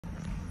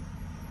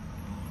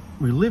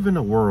We live in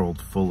a world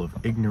full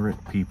of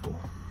ignorant people,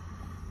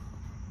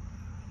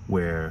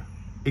 where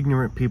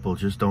ignorant people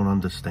just don't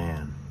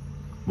understand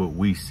what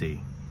we see.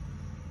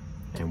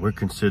 And we're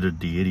considered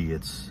the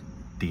idiots,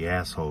 the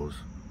assholes,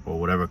 or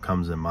whatever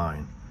comes in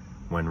mind,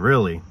 when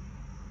really,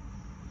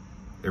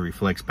 it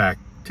reflects back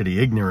to the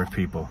ignorant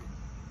people.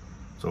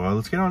 So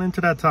let's get on into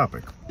that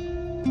topic.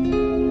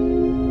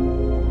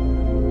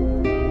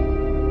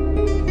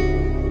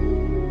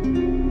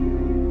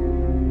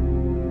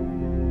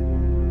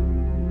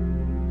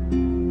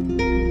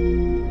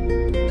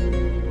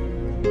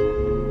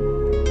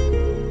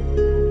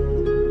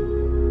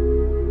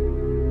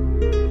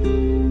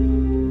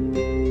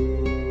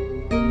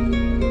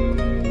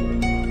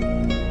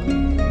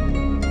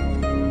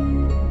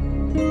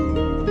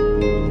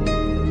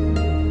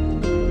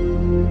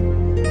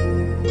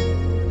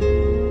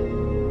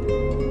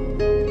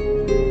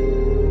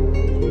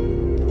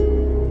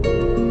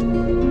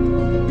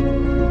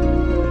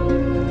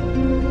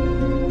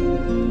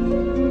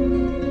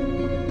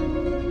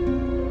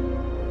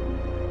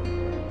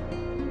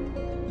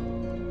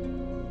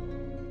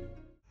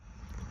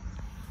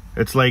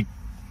 It's like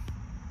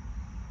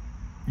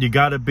you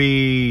gotta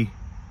be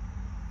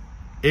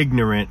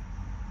ignorant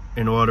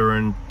in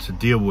order to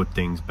deal with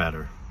things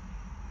better.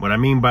 What I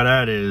mean by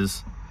that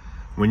is,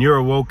 when you're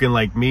awoken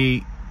like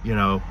me, you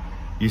know,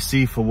 you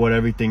see for what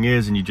everything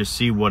is, and you just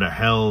see what a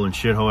hell and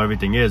shithole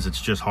everything is.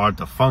 It's just hard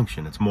to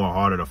function. It's more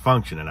harder to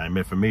function, and I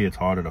admit for me, it's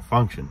harder to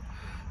function.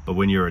 But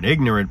when you're an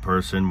ignorant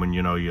person, when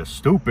you know you're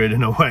stupid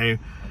in a way,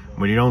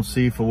 when you don't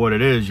see for what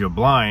it is, you're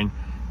blind,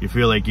 you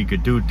feel like you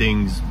could do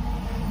things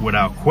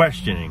without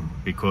questioning,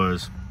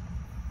 because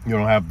you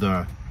don't have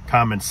the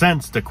common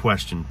sense to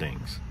question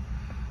things.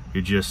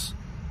 You just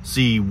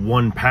see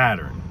one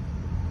pattern.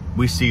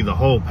 We see the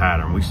whole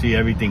pattern. We see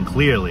everything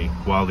clearly,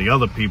 while the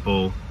other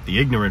people, the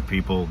ignorant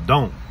people,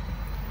 don't.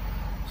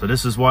 So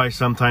this is why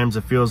sometimes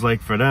it feels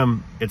like for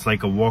them, it's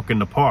like a walk in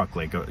the park.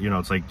 Like,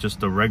 it's like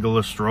just a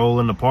regular stroll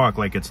in the park,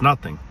 like it's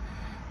nothing.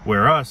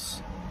 Where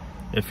us,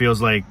 it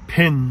feels like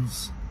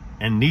pins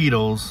and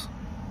needles,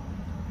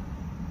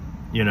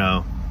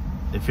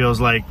 it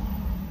feels like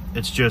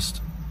it's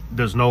just,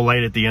 there's no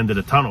light at the end of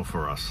the tunnel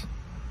for us.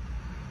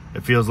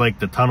 It feels like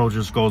the tunnel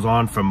just goes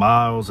on for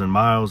miles and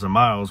miles and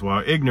miles,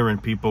 while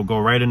ignorant people go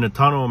right in the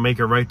tunnel and make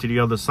it right to the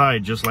other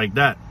side just like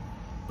that.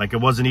 Like it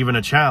wasn't even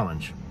a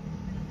challenge.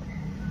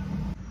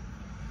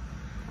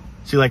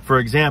 See, like for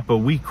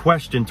example, we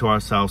question to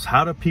ourselves,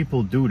 how do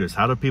people do this?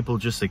 How do people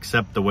just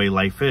accept the way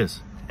life is?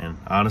 And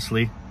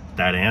honestly,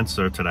 that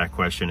answer to that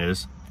question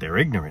is, they're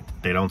ignorant.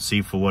 They don't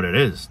see for what it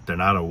is. They're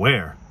not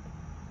aware.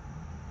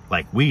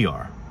 Like we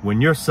are.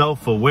 When you're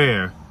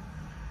self-aware,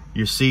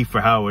 you see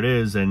for how it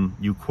is, and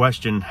you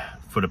question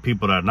for the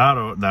people that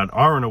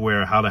aren't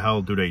aware, how the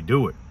hell do they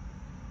do it?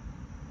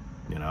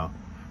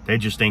 They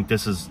just think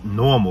this is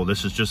normal.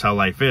 This is just how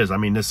life is. I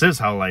mean, this is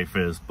how life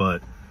is,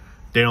 but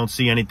they don't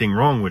see anything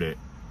wrong with it.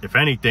 If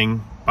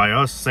anything, by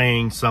us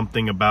saying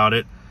something about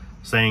it,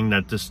 saying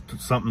that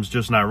something's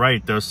just not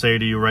right, they'll say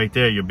to you right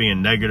there, you're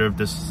being negative.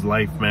 This is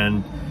life,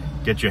 man.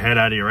 Get your head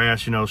out of your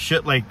ass,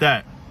 shit like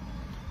that.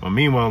 Well,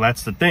 meanwhile,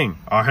 that's the thing.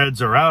 Our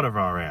heads are out of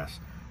our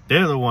ass.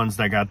 They're the ones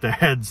that got their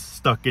heads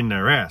stuck in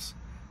their ass.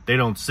 They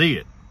don't see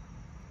it.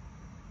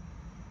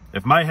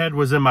 If my head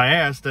was in my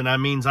ass, then that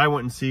means I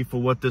wouldn't see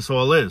for what this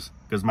all is,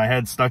 because my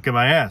head's stuck in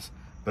my ass.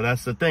 But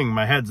that's the thing.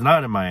 My head's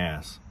not in my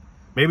ass.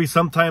 Maybe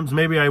sometimes,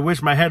 I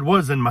wish my head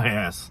was in my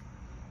ass.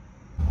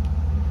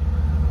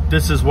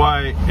 This is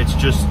why it's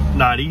just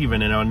not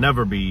even, and it'll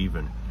never be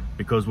even.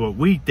 Because what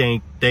we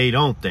think, they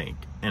don't think.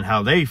 And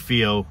how they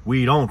feel,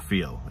 we don't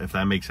feel, if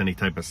that makes any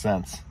type of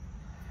sense.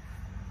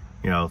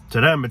 To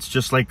them, it's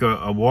just like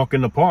a walk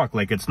in the park,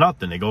 like it's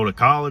nothing. They go to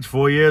college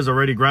 4 years,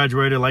 already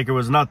graduated like it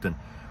was nothing.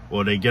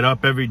 Or they get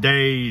up every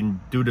day and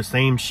do the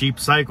same sheep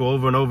cycle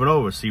over and over and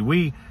over. See,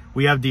 we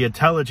have the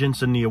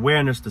intelligence and the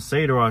awareness to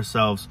say to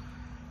ourselves,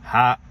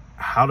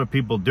 how do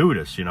people do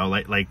this?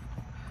 Like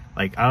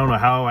I don't know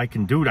how I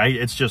can do that.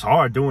 It's just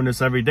hard doing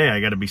this every day. I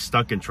got to be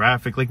stuck in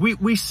traffic. Like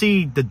we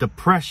see the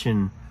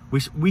depression.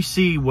 We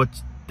see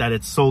that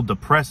it's so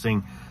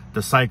depressing,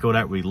 the cycle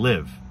that we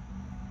live.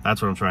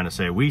 That's what I'm trying to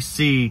say. We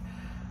see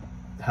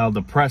how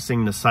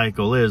depressing the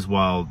cycle is,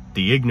 while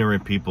the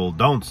ignorant people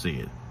don't see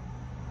it.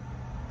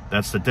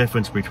 That's the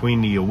difference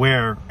between the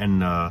aware and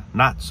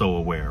not so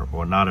aware,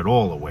 or not at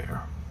all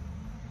aware.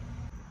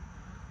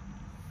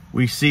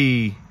 We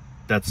see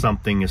that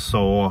something is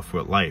so off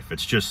with life.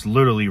 It's just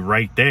literally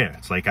right there.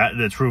 It's like,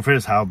 the truth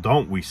is, how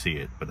don't we see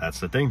it? But that's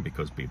the thing,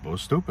 because people are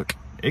stupid,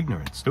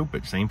 ignorant,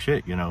 stupid, same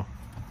shit,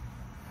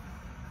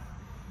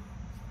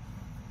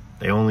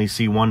 They only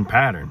see one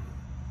pattern.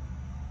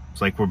 It's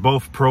like we're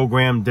both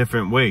programmed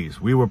different ways.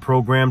 We were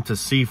programmed to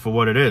see for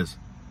what it is,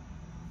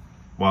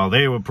 while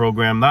they were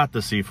programmed not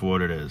to see for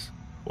what it is.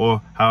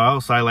 Or how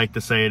else I like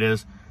to say it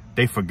is,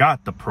 they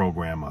forgot to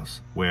program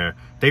us, where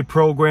they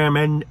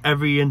program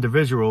every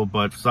individual,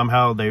 but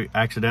somehow they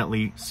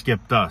accidentally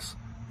skipped us.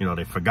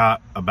 They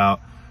forgot about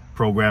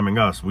programming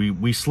us.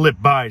 We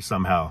slipped by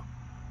somehow.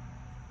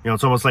 You know,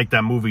 it's almost like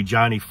that movie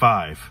Johnny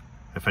 5,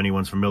 if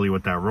anyone's familiar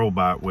with that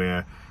robot,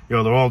 where, you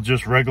know, they're all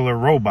just regular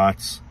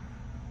robots.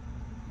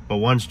 But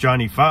once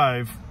Johnny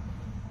 5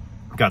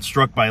 got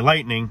struck by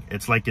lightning,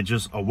 it's like it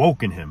just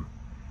awoke in him.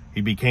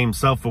 He became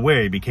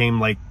self-aware. He became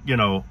like, you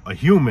know, a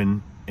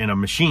human in a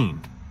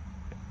machine,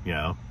 you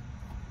know.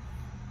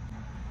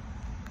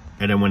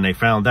 And then when they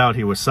found out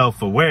he was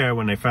self-aware,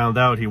 when they found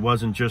out he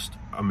wasn't just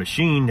a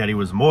machine, that he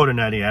was more than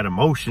that, he had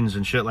emotions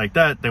and shit like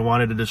that, they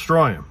wanted to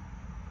destroy him.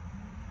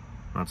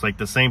 It's like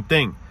the same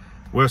thing.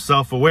 We're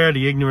self-aware.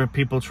 The ignorant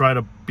people try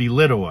to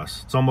belittle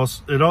us. It's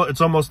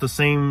almost the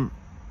same,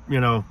 you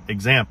know,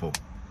 example.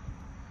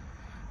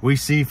 We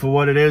see for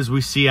what it is.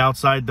 We see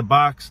outside the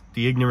box.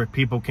 The ignorant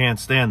people can't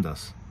stand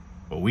us.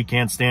 But we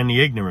can't stand the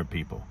ignorant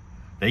people.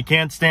 They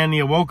can't stand the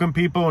awoken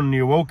people, and the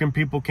awoken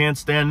people can't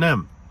stand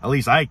them. At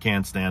least I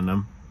can't stand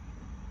them.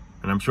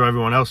 And I'm sure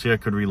everyone else here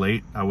could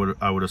relate, I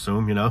would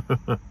assume, you know.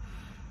 That's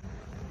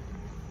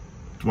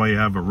why you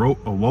have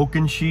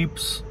awoken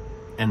sheeps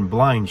and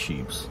blind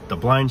sheeps. The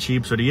blind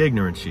sheeps are the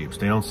ignorant sheeps.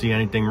 They don't see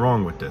anything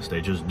wrong with this.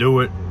 They just do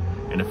it.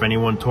 And if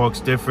anyone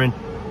talks different,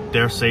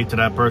 they'll say to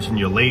that person,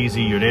 you're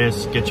lazy, you're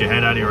this, get your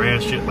head out of your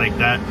ass, shit like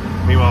that.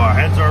 Meanwhile, our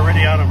heads are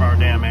already out of our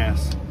damn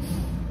ass.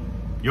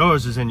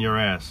 Yours is in your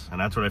ass. And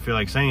that's what I feel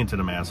like saying to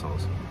them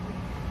assholes.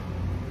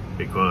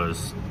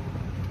 Because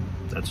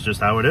that's just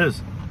how it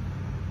is.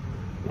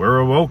 We're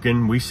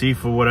awoken. We see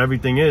for what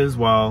everything is,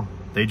 while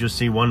they just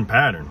see one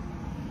pattern.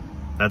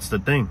 That's the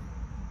thing.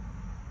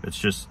 It's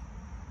just...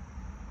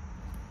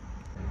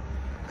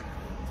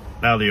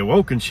 Now, the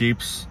awoken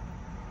sheeps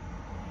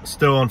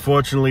still,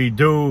 unfortunately,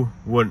 do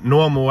what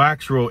normal,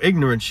 actual,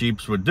 ignorant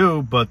sheeps would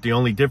do, but the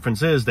only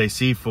difference is they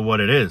see for what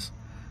it is.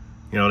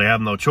 You know, they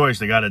have no choice.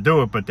 They got to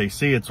do it, but they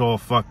see it's all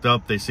fucked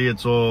up. They see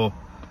it's all,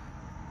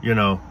 you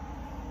know,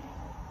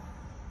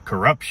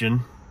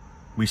 corruption.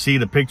 We see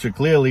the picture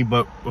clearly,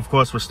 but of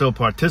course we're still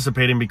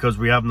participating because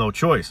we have no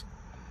choice.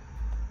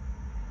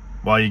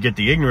 While you get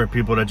the ignorant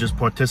people that just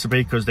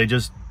participate because they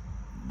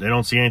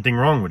don't see anything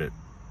wrong with it.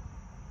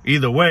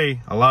 Either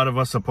way, a lot of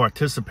us are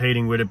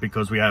participating with it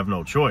because we have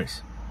no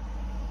choice.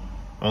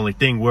 Only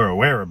thing, we're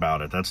aware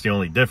about it. That's the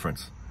only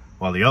difference.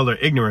 While the other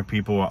ignorant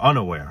people are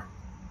unaware.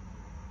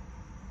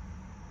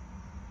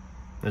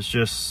 It's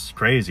just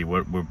crazy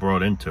what we're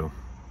brought into.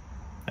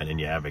 And then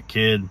you have a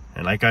kid.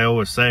 And like I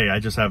always say, I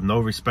just have no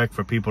respect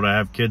for people that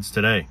have kids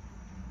today.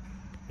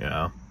 You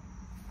know?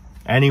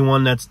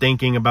 Anyone that's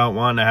thinking about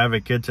wanting to have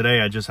a kid today,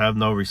 I just have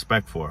no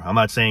respect for. I'm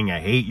not saying I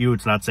hate you.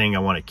 It's not saying I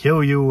want to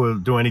kill you or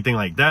do anything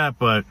like that.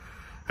 But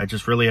I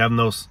just really have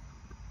no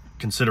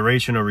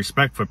consideration or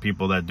respect for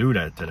people that do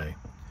that today.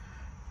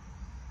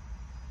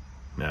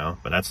 You know?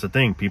 But that's the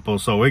thing. People are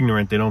so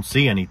ignorant, they don't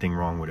see anything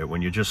wrong with it.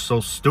 When you're just so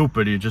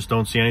stupid, you just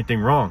don't see anything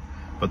wrong.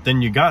 But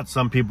then you got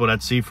some people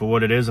that see for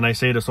what it is, and I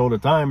say this all the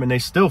time, and they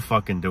still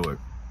fucking do it.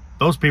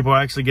 Those people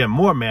I actually get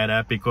more mad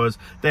at because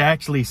they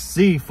actually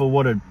see for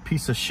what a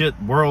piece of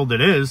shit world it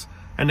is,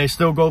 and they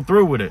still go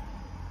through with it.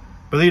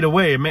 But either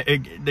way,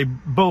 they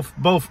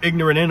both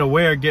ignorant and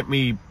aware get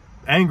me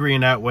angry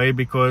in that way,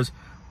 because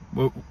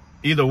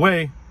either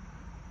way,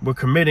 we're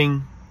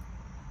committing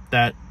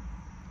that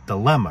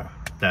dilemma,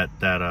 that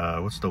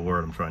what's the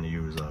word I'm trying to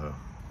use?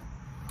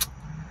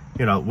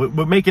 You know,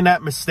 we're making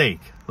that mistake.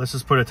 Let's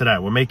just put it to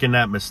that. We're making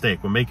that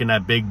mistake. We're making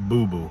that big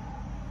boo-boo.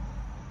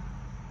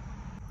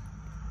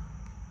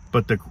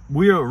 But the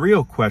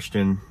real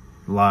question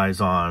lies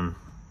on,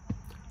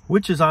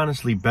 which is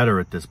honestly better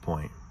at this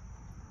point?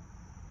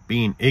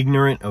 Being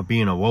ignorant or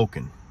being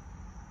awoken?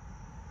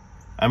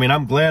 I mean,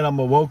 I'm glad I'm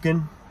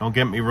awoken. Don't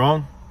get me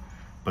wrong.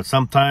 But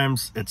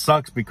sometimes it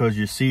sucks because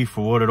you see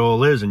for what it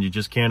all is and you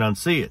just can't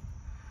unsee it.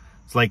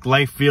 It's like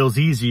life feels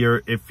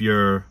easier if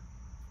you're...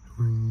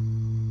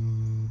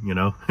 You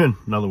know, in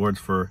other words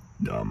for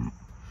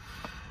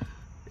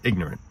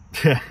ignorant.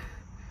 You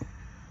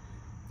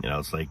know,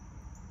 it's like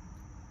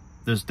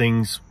there's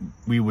things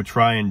we would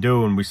try and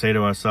do and we say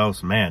to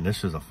ourselves, man,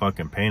 this is a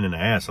fucking pain in the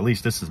ass. At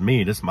least this is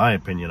me. This is my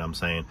opinion, I'm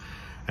saying.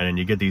 And then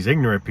you get these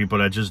ignorant people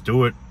that just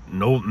do it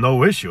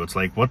no issue. It's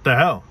like, what the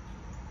hell?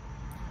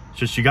 It's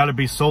just you got to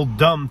be so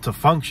dumb to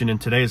function in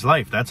today's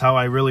life. That's how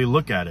I really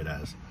look at it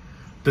as.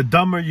 The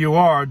dumber you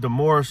are, the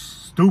more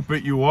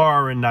stupid you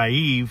are and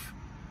naive,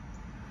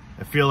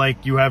 I feel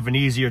like you have an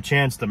easier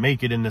chance to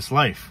make it in this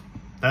life.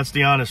 That's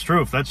the honest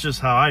truth. That's just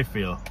how I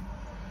feel.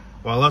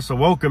 While us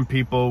awoken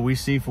people, we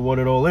see for what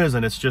it all is,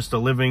 and it's just a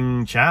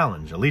living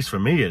challenge. At least for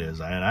me it is.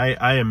 And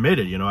I admit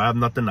it. You know, I have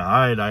nothing to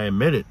hide. I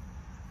admit it.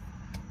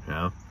 You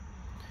know?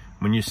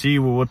 When you see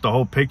what the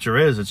whole picture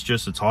is,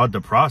 it's hard to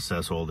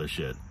process all this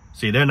shit.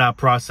 See, they're not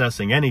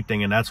processing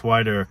anything, and that's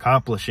why they're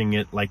accomplishing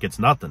it like it's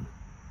nothing.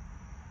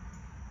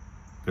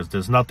 Because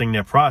there's nothing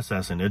they're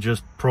processing. They're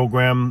just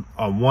programmed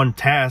on one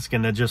task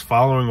and they're just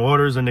following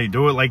orders and they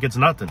do it like it's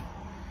nothing.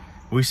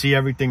 We see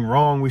everything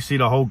wrong. We see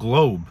the whole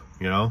globe,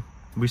 you know.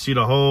 We see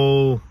the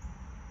whole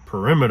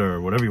perimeter,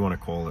 or whatever you want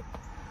to call it.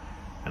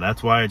 And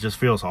that's why it just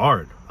feels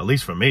hard, at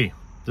least for me.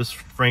 Just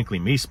frankly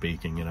me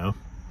speaking, you know.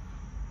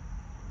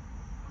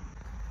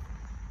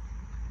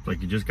 It's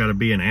like you just got to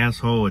be an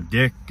asshole, a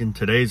dick in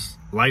today's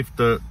life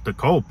to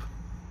cope.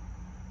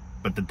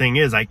 But the thing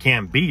is, I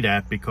can't be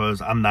that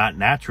because I'm not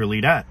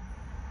naturally that.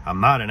 I'm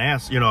not an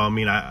ass, you know, I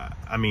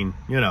mean,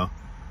 you know,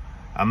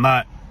 I'm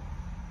not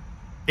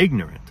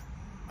ignorant.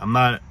 I'm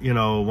not, you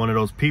know, one of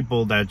those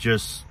people that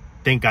just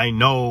think I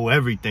know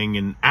everything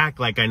and act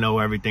like I know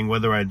everything,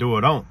 whether I do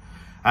or don't.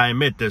 I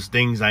admit there's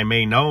things I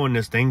may know and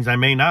there's things I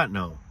may not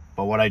know.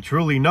 But what I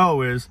truly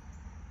know is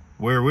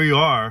where we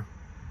are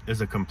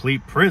is a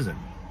complete prison.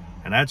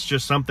 And that's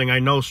just something I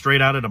know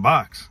straight out of the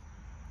box.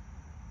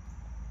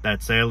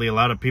 That sadly a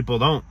lot of people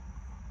don't,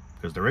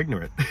 because they're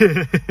ignorant.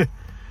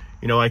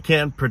 You know, I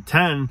can't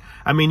pretend.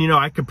 I mean, you know,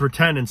 I could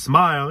pretend and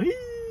smile.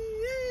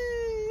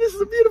 This is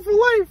a beautiful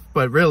life.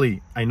 But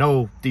really, I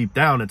know deep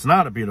down it's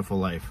not a beautiful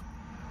life.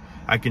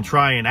 I can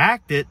try and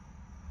act it,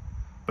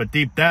 but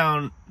deep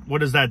down,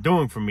 what is that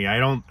doing for me?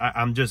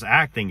 I'm just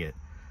acting it.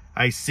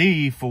 I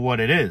see for what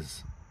it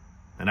is.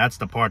 And that's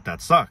the part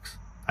that sucks.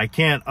 I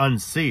can't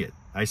unsee it.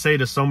 I say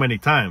this so many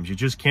times. You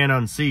just can't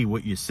unsee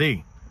what you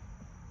see.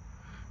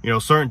 You know,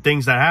 certain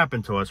things that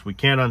happen to us, we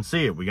can't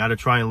unsee it. We got to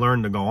try and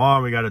learn to go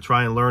on. We got to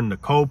try and learn to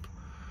cope.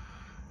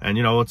 And,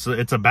 you know, it's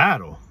a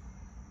battle.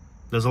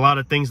 There's a lot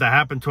of things that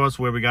happen to us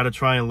where we got to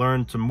try and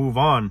learn to move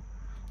on.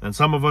 And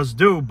some of us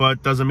do,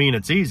 but doesn't mean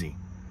it's easy.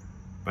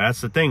 But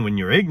that's the thing. When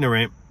you're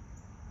ignorant,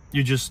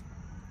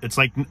 it's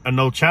like a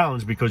no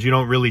challenge because you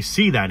don't really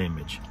see that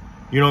image.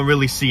 You don't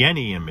really see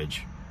any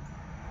image.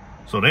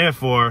 So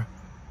therefore,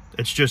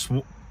 it's just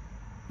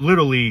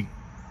literally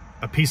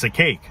a piece of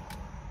cake.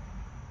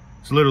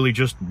 It's literally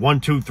just 1,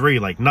 2, 3,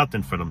 like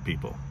nothing for them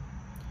people.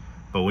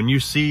 But when you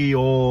see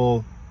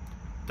all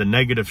the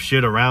negative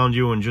shit around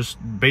you and just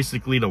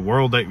basically the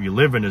world that you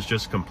live in is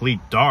just complete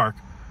dark,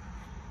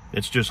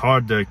 it's just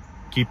hard to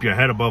keep your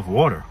head above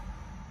water.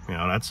 You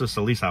know, that's just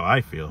at least how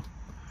I feel.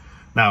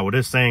 Now, with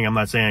this saying, I'm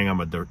not saying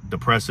I'm a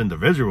depressed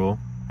individual,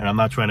 and I'm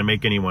not trying to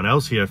make anyone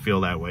else here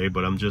feel that way,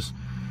 but I'm just,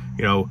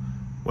 you know,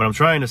 what I'm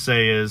trying to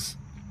say is,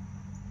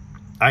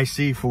 I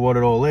see for what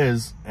it all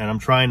is, and I'm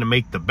trying to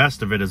make the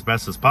best of it as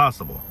best as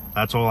possible.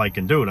 That's all I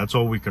can do. That's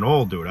all we can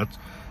all do.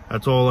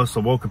 That's all us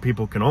awoken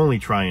people can only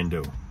try and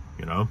do,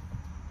 you know?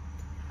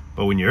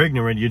 But when you're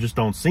ignorant, you just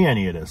don't see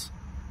any of this.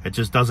 It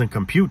just doesn't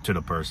compute to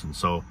the person.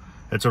 So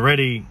it's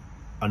already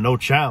a no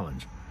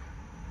challenge.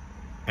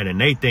 And then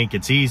they think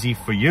it's easy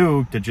for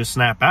you to just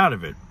snap out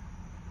of it.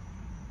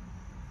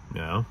 You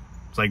know?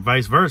 It's like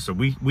vice versa.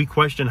 We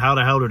question how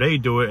the hell do they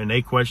do it, and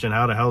they question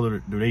how the hell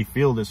do they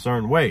feel this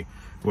certain way.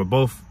 We're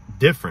both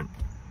different.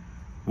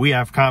 We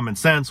have common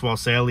sense, while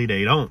sadly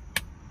they don't.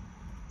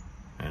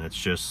 And it's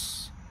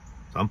just,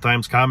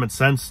 sometimes common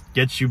sense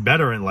gets you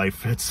better in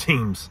life, it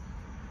seems.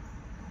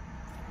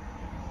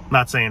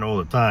 Not saying all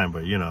the time,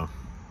 but you know.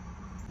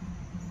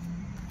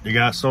 You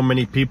got so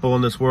many people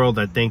in this world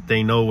that think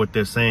they know what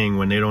they're saying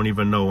when they don't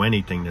even know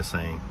anything they're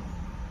saying.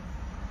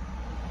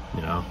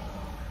 You know?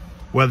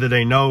 Whether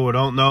they know or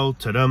don't know,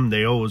 to them,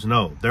 they always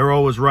know. They're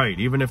always right,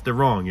 even if they're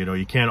wrong. You know,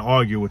 you can't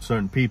argue with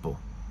certain people.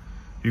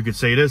 You could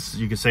say this,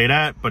 you could say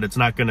that, but it's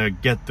not going to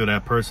get through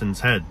that person's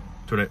head.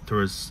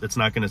 It's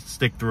not going to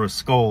stick through a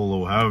skull,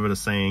 or however the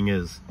saying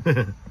is.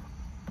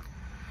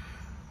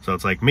 So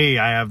it's like me,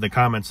 I have the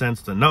common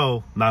sense to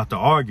know not to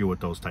argue with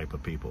those type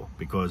of people,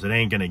 because it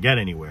ain't going to get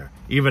anywhere.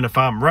 Even if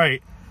I'm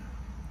right,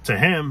 to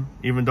him,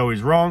 even though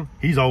he's wrong,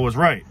 he's always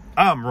right.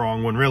 I'm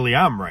wrong when really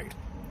I'm right.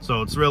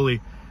 So it's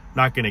really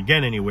not going to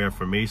get anywhere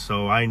for me.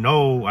 So I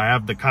know I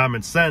have the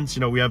common sense,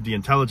 you know, we have the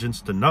intelligence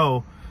to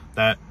know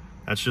that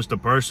that's just a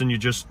person. You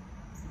just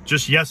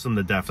yes them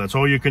to death. That's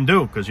all you can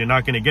do, because you're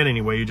not going to get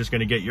anywhere. You're just going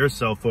to get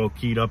yourself all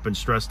keyed up and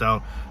stressed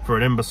out for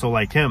an imbecile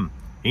like him.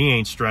 He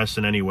ain't stressed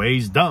in any way.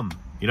 He's dumb.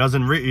 He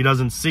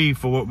doesn't see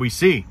for what we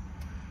see.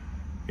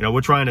 You know,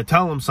 we're trying to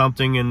tell him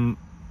something, and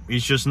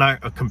he's just not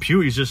a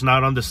computer. He's just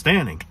not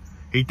understanding.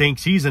 He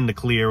thinks he's in the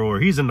clear or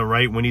he's in the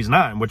right when he's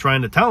not. And we're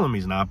trying to tell him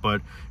he's not,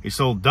 but he's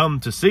so dumb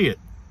to see it.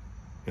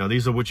 You know,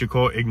 these are what you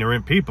call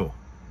ignorant people.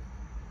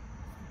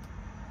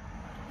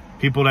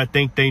 People that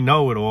think they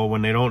know it all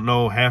when they don't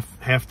know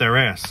half their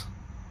ass.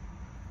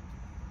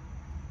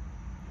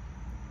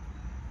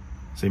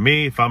 See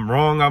me, if I'm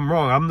wrong, I'm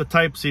wrong. I'm the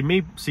type, see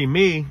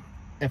me,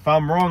 if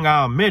I'm wrong,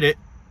 I'll admit it.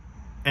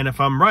 And if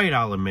I'm right,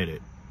 I'll admit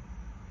it.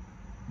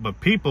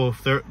 But people,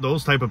 if they're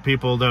those type of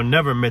people, they'll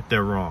never admit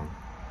they're wrong.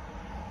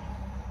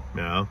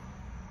 You know?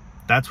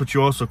 That's what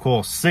you also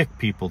call sick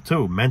people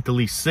too.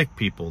 Mentally sick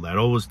people that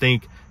always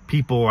think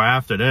people are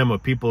after them, or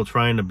people are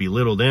trying to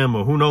belittle them,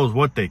 or who knows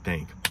what they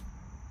think.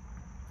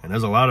 And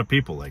there's a lot of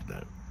people like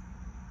that.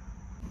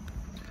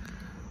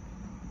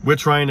 We're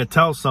trying to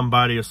tell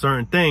somebody a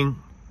certain thing,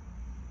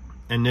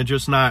 and they're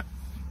just not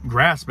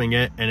grasping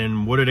it. And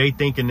then what do they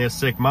think in their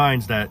sick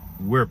minds? That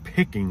we're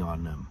picking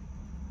on them.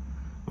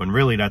 When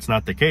really that's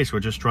not the case. We're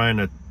just trying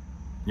to,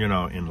 you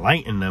know,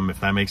 enlighten them, if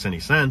that makes any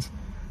sense.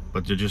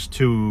 But they're just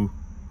too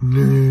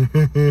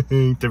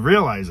to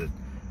realize it.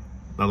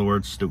 In other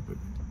words, stupid.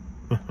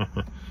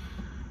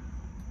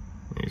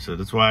 He said,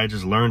 that's why I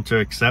just learned to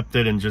accept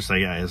it and just say,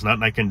 yeah, there's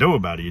nothing I can do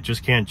about it. You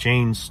just can't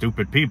change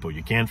stupid people.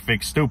 You can't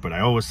fix stupid. I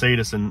always say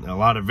this in a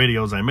lot of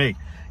videos I make.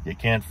 You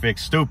can't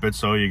fix stupid,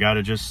 so you got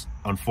to just,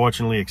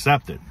 unfortunately,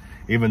 accept it.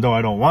 Even though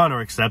I don't want to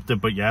accept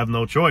it, but you have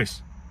no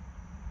choice.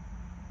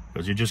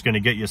 Because you're just going to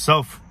get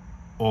yourself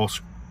all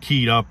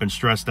keyed up and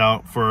stressed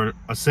out for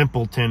a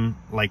simpleton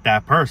like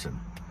that person.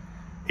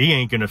 He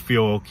ain't going to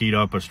feel all keyed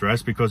up or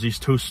stressed because he's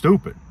too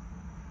stupid.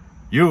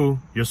 You're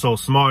so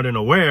smart and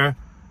aware,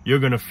 you're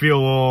going to feel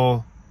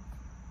all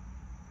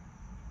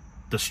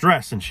the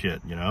stress and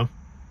shit, you know?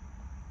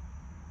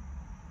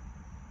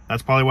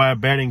 That's probably why I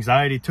have bad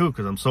anxiety too,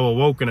 because I'm so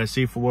awoke and I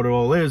see for what it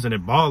all is, and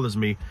it bothers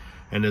me.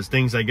 And there's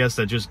things, I guess,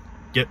 that just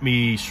get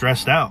me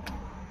stressed out.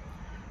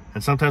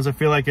 And sometimes I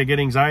feel like I get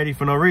anxiety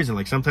for no reason.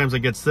 Like sometimes I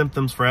get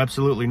symptoms for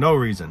absolutely no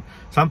reason.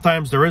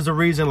 Sometimes there is a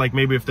reason, like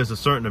maybe if there's a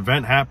certain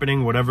event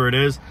happening, whatever it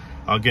is,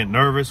 I'll get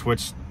nervous,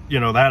 which, you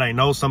know, that I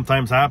know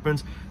sometimes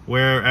happens.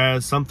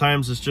 Whereas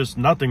sometimes it's just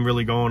nothing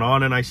really going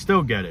on and I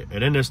still get it.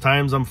 And then there's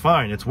times I'm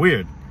fine. It's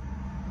weird.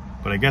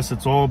 But I guess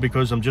it's all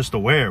because I'm just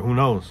aware. Who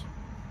knows?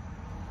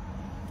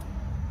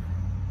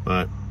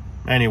 But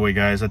anyway,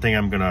 guys, I think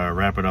I'm going to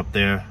wrap it up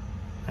there.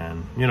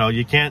 And, you know,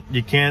 you can't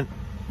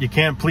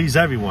please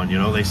everyone. You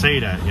know, they say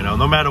that, you know,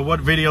 no matter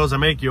what videos I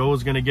make, you're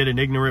always going to get an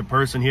ignorant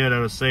person here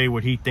that'll say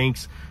what he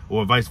thinks,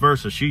 or vice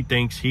versa. She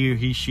thinks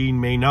she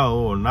may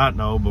know or not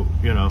know, but,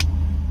 you know,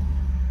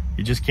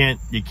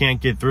 you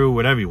can't get through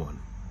with everyone.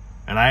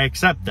 And I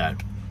accept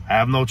that. I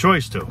have no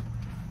choice to.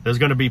 There's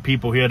going to be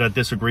people here that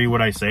disagree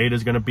what I say.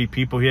 There's going to be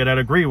people here that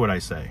agree what I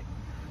say.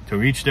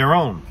 To each their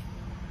own.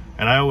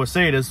 And I always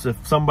say this,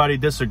 if somebody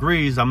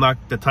disagrees, I'm not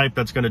the type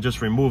that's going to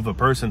just remove a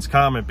person's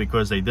comment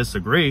because they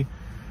disagree.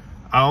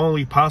 I'll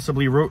only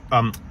possibly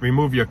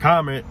remove your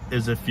comment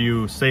is if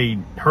you say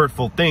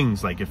hurtful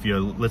things. Like if you're,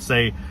 let's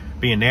say,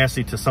 being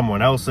nasty to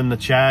someone else in the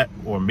chat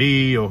or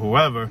me or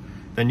whoever,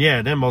 then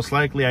yeah, then most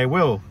likely I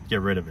will get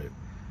rid of it.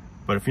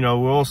 But if, you know,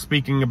 we're all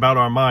speaking about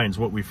our minds,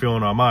 what we feel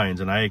in our minds,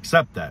 and I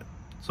accept that.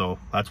 So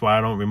that's why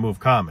I don't remove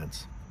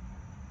comments.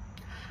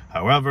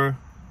 However,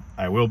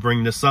 I will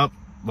bring this up.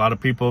 A lot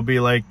of people will be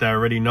like, they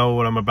already know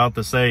what I'm about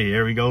to say.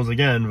 Here he goes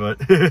again.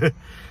 But,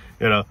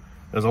 you know,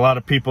 there's a lot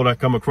of people that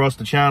come across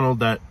the channel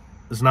that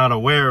is not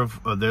aware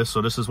of this.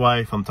 So this is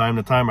why from time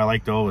to time I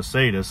like to always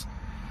say this.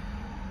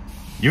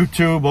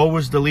 YouTube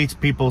always deletes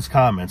people's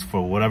comments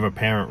for whatever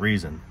apparent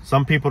reason.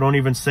 Some people don't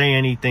even say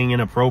anything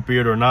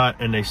inappropriate or not,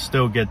 and they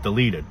still get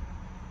deleted.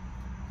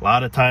 A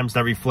lot of times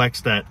that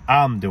reflects that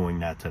I'm doing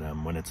that to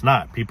them when it's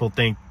not. People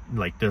think,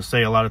 like they'll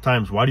say a lot of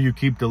times, why do you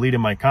keep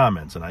deleting my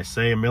comments? And I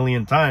say a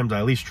million times, I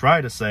at least try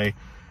to say,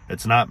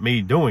 it's not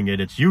me doing it,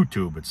 it's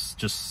YouTube. It's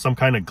just some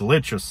kind of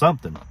glitch or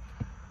something.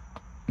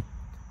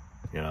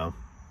 You know?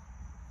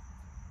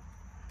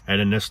 And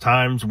then there's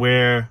times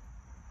where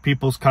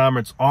people's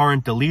comments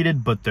aren't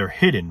deleted, but they're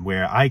hidden,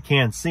 where I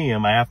can't see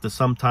them. I have to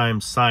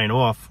sometimes sign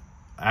off,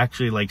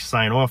 actually like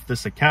sign off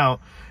this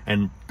account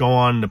and go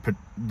on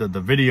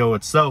the video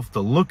itself to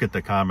look at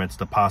the comments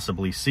to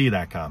possibly see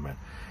that comment.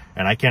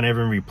 And I can't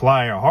even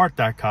reply or heart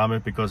that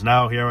comment because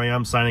now here I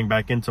am signing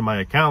back into my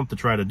account to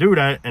try to do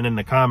that, and then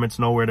the comment's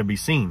nowhere to be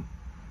seen.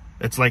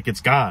 It's like it's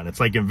gone. It's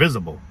like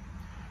invisible.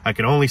 I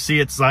can only see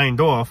it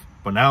signed off,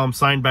 but now I'm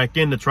signed back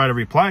in to try to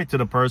reply to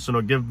the person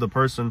or give the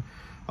person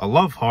a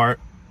love heart,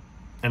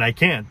 and I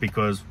can't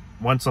because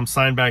once I'm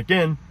signed back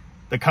in,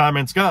 the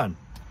comment's gone.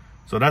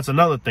 So that's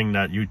another thing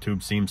that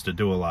YouTube seems to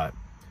do a lot.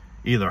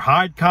 Either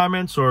hide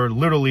comments or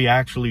literally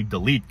actually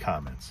delete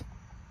comments.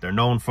 They're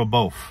known for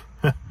both.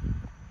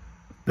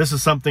 This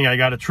is something I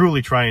got to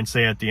truly try and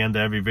say at the end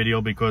of every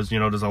video because, you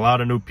know, there's a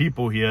lot of new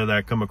people here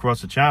that come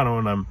across the channel,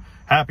 and I'm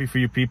happy for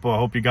you people. I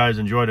hope you guys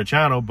enjoy the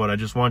channel, but I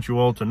just want you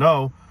all to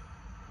know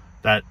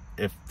that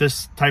if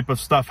this type of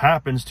stuff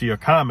happens to your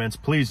comments,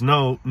 please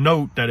note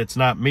that it's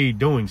not me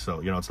doing so.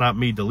 You know, it's not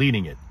me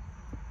deleting it.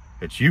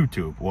 It's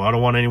YouTube. Well, I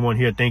don't want anyone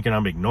here thinking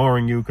I'm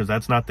ignoring you because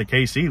that's not the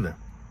case either.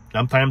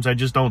 Sometimes I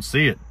just don't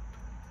see it.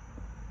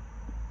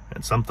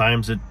 And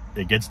sometimes it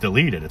gets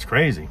deleted. It's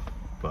crazy.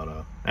 But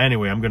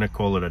anyway, I'm going to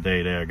call it a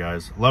day there,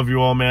 guys. Love you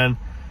all, man.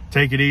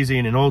 Take it easy.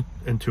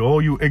 And to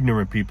all you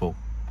ignorant people,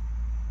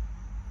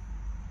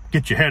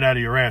 get your head out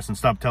of your ass and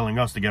stop telling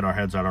us to get our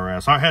heads out of our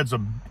ass. Our heads are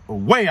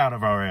way out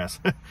of our ass.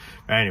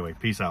 Anyway,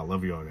 peace out.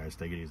 Love you all, guys.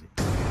 Take it easy.